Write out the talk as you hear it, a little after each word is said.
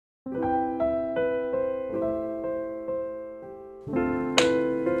Chestnuts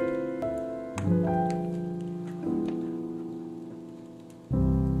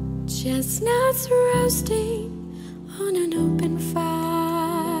roasting on an open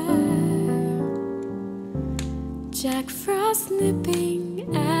fire, Jack Frost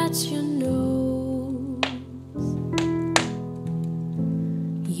nipping at your nose,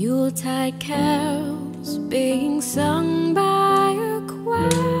 Yuletide carols being sung by a choir,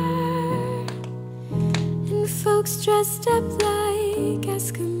 and folks dressed up like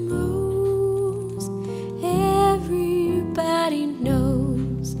Eskimos. Everybody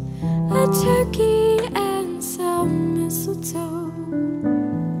knows a turkey and some mistletoe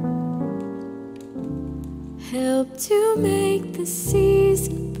help to make the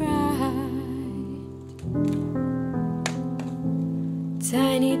season bright.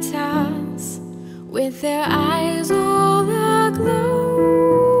 Tiny tots with their eyes all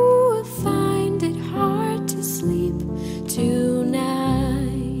aglow find it hard to sleep tonight.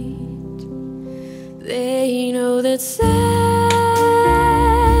 They know that Santa's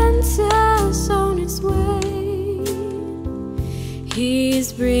on his way.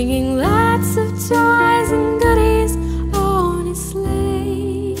 He's bringing lots of toys and goodies on his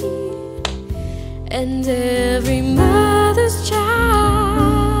sleigh, and every mother's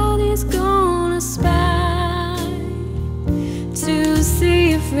child is gonna spy to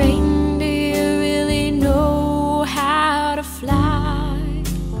see if reindeer really know how to fly.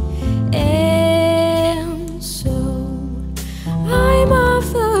 And so I'm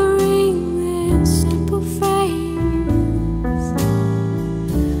offering this simple phrase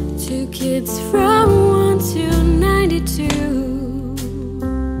to kids from 1 to 92.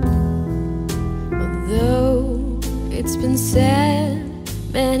 Although it's been said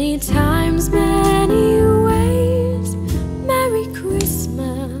many times, many ways, Merry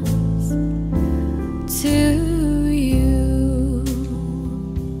Christmas to you.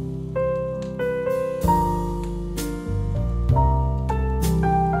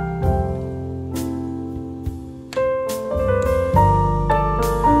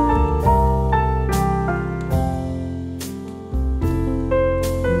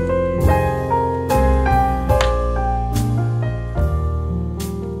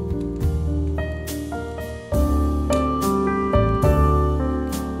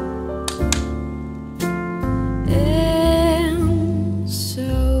 And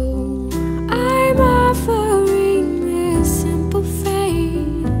so I'm offering this simple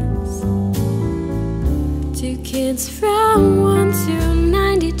phrase to kids from 1 to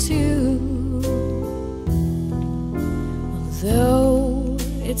 92. Although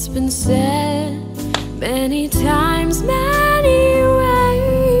it's been said many times, many ways,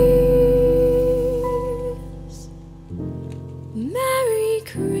 Merry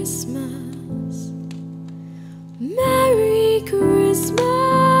Christmas, Merry Christmas,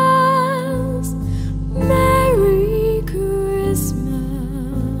 Merry Christmas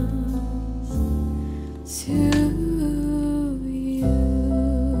to you.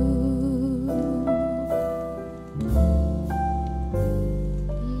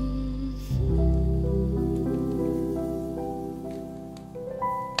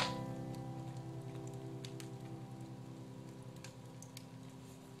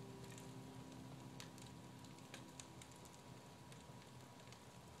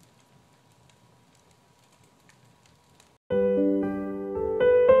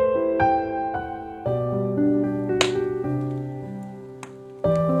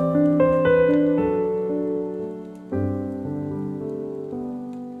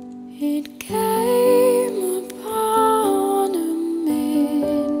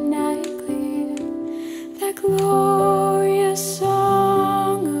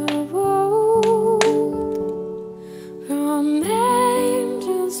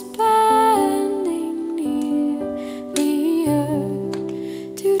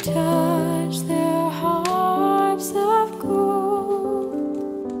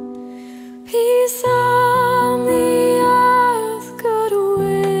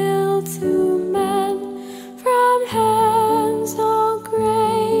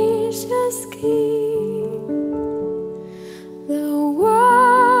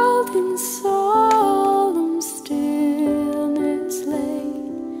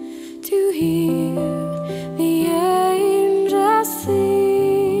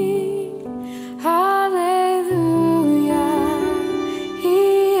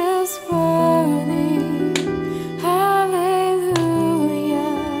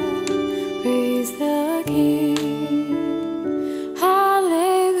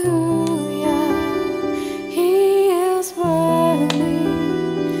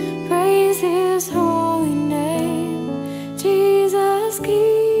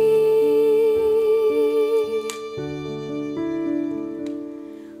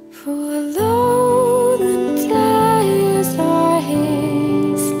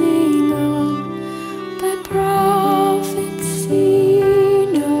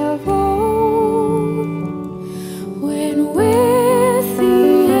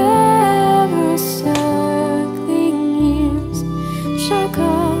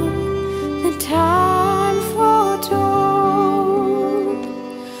 come, the time foretold,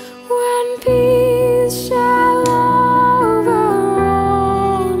 when peace shall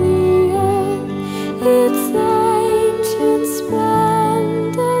overall the earth, its ancient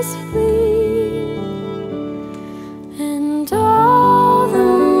splendors flee, and all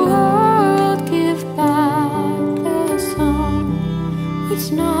the world give back the song which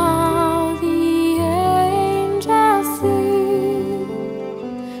now the angels sing.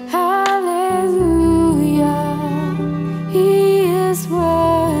 Hallelujah, He is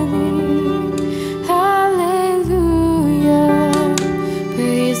worthy. Hallelujah,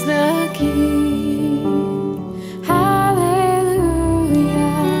 praise the King. Hallelujah,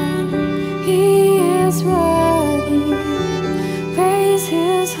 He is worthy. Praise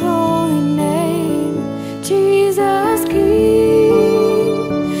His holy name, Jesus King.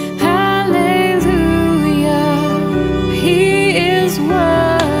 Hallelujah, He is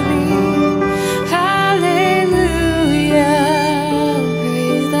worthy. Hallelujah,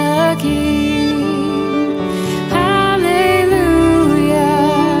 praise the King. Hallelujah,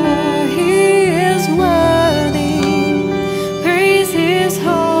 He is worthy. Praise His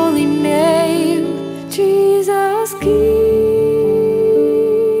holy name, Jesus King.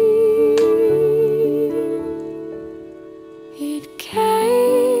 It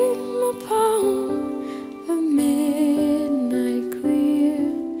came upon a midnight clear,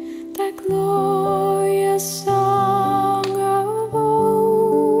 that glorious song of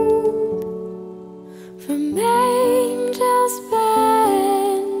old, from